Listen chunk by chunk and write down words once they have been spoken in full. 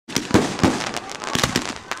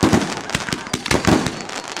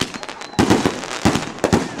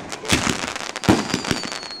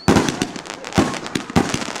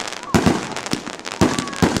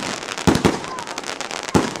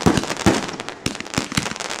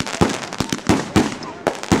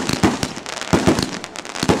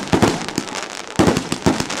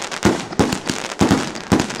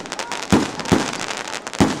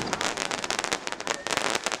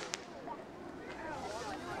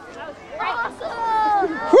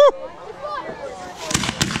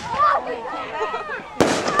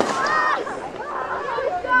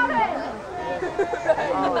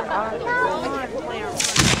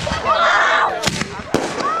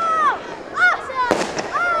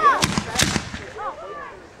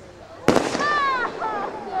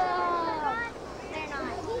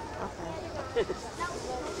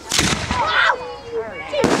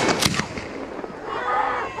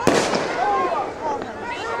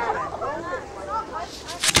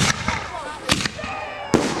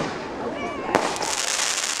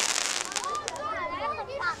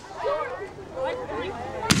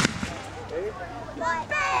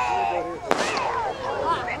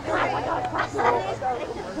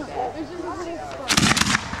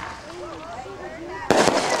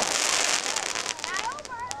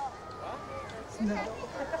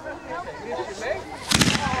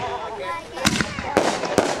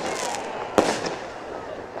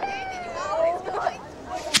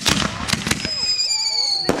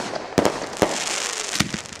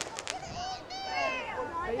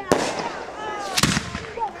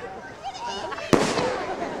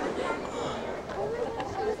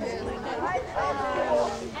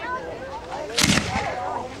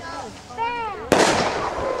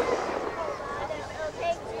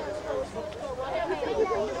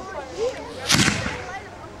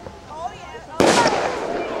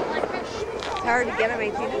It's hard to get them,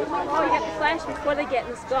 18. Oh, you get the flash before they get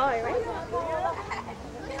in the sky, right?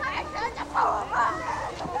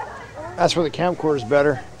 That's where the camcorder is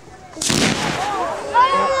better.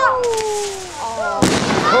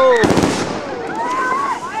 Oh.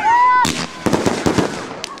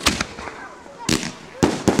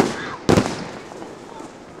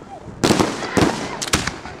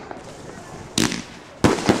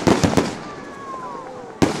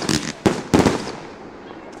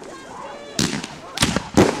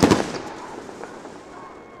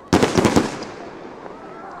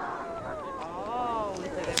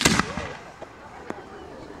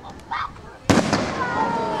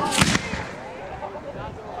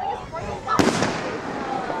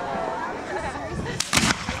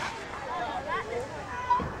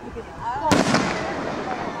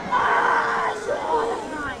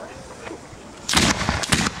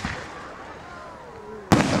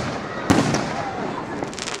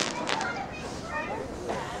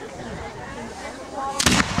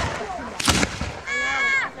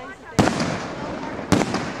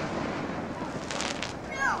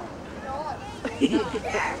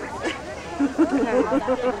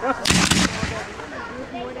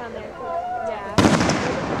 More down there. Yeah.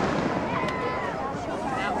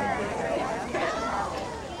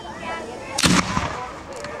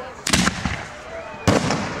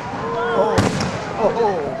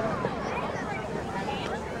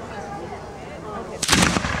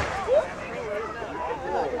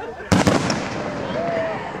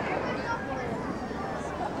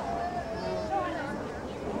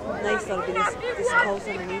 Nice that'll be this close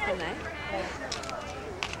underneath them now.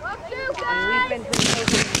 And we've been pretty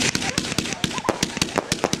close.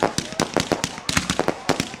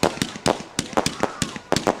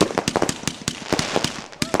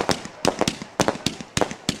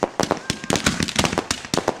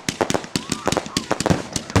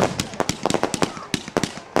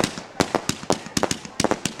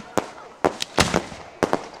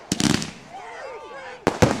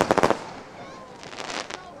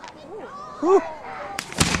 Whew.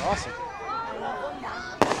 Awesome.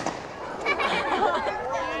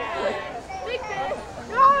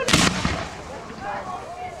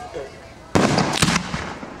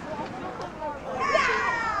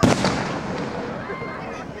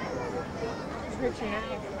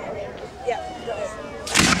 Yeah, it does.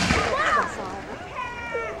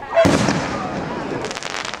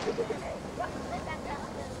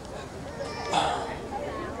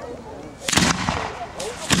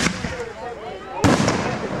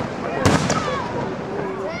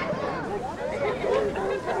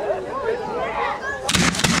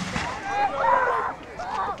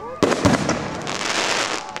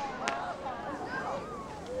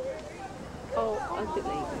 Oh, I'm too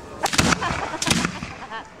late.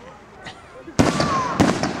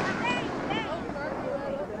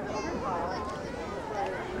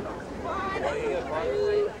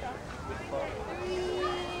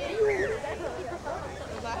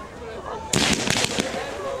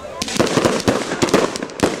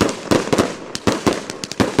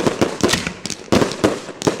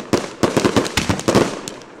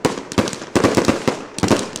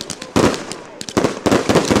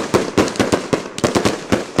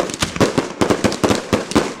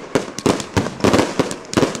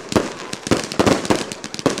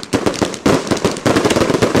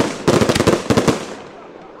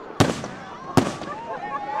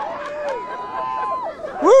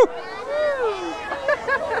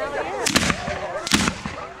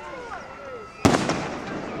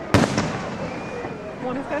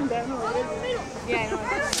 One has gone down already. Yeah, I know.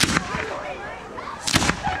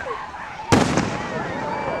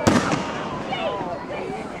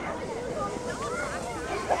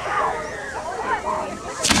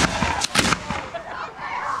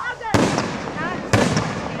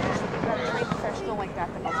 Professional like that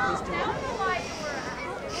most police do.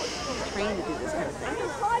 Trained to do this kind of thing.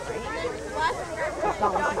 It's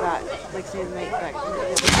not like you got, like, say, the night back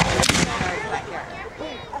backyard.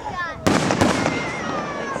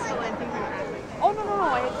 Oh, no,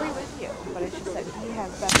 I agree with you. But it's just that he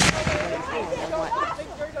has better experience than what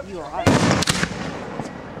you or I do.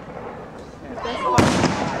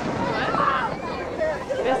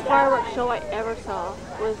 The best fireworks show I ever saw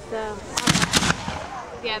was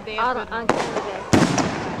Yeah, they on have Canada Day.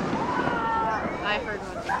 I heard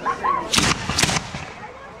one.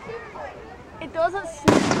 It doesn't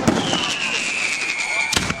seem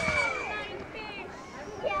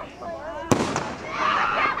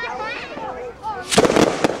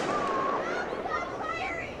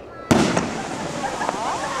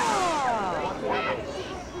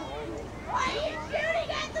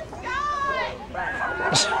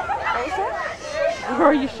Where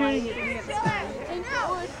are you shooting it?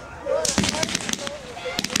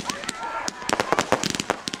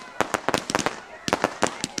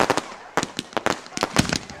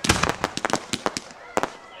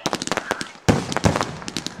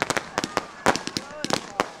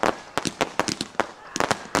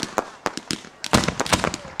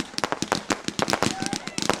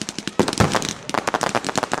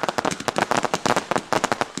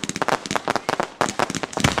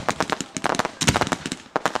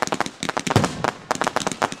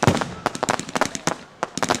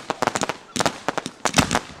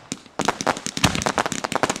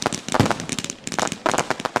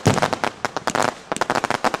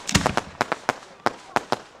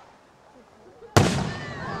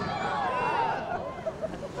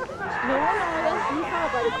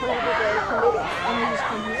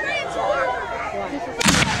 This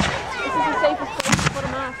is the safest place to put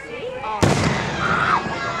them off.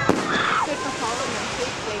 Good for following them.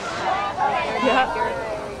 Yeah.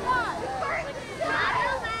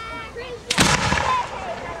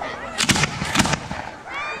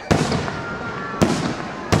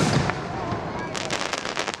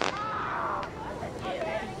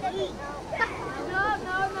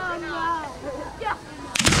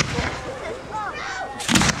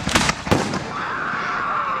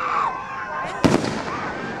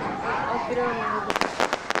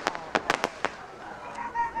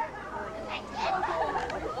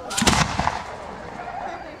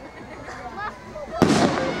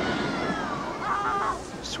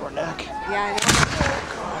 Sore neck. Yeah, I know.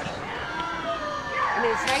 God. I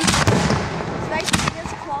mean, it's nice to be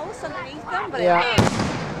this close underneath them, but Yeah. it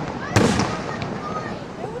hurts.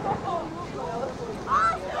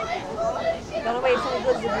 The only way it's only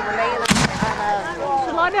good is if you were laying on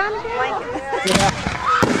Should lie down a again? blanket. Yeah.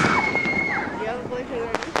 You have a blanket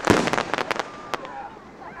already?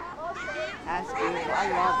 That's beautiful. I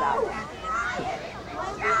love that one.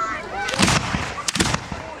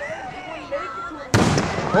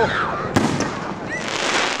 Oh.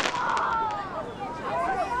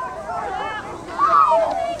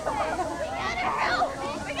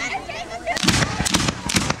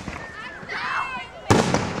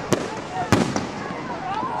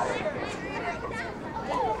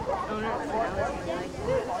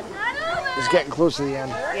 It's getting close to the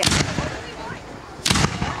end. Yeah.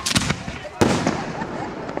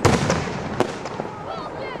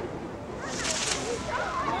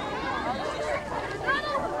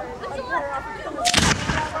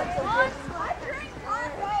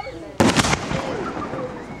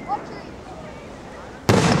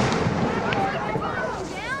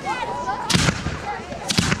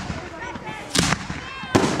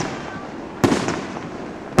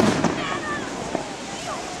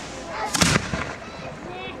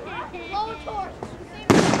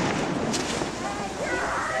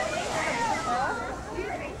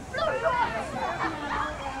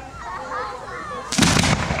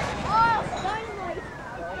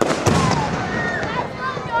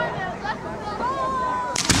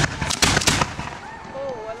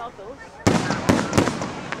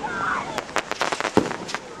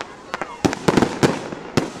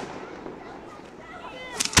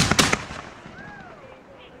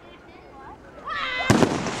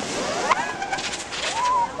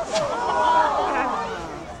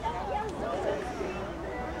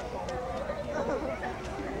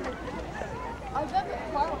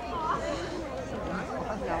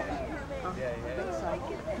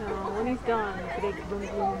 No, when he's done, it's a big boom,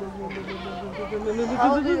 boom, boom, boom, boom, boom, boom, boom, boom, boom, boom, boom,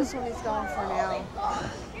 I'll do this one he's going for now.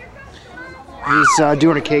 He's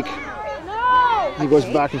doing a cake. He goes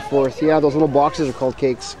back and forth. Yeah, those little boxes are called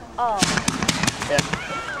cakes. Oh. Yeah.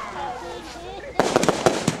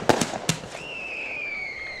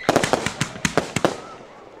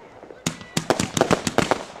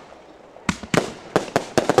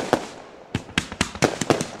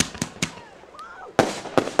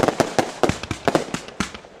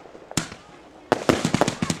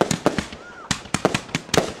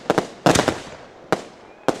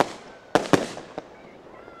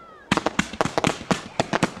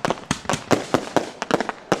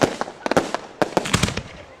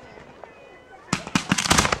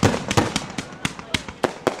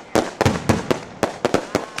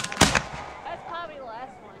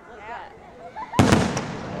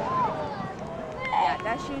 Yeah,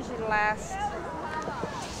 that's usually the last.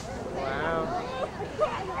 Wow.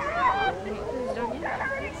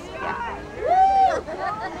 Yeah.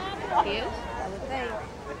 Cute. I would think.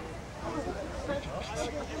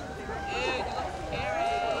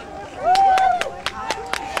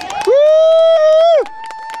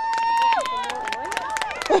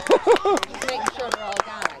 He's making sure they're all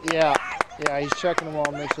gone. Yeah, yeah, he's checking them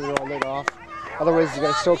all, make sure they're all lit off. Otherwise, he's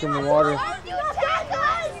got to soak them in water.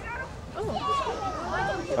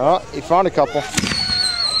 Oh, he found a couple. No,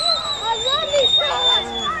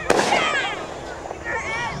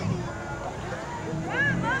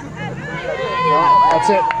 that's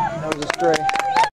it. That was a stray.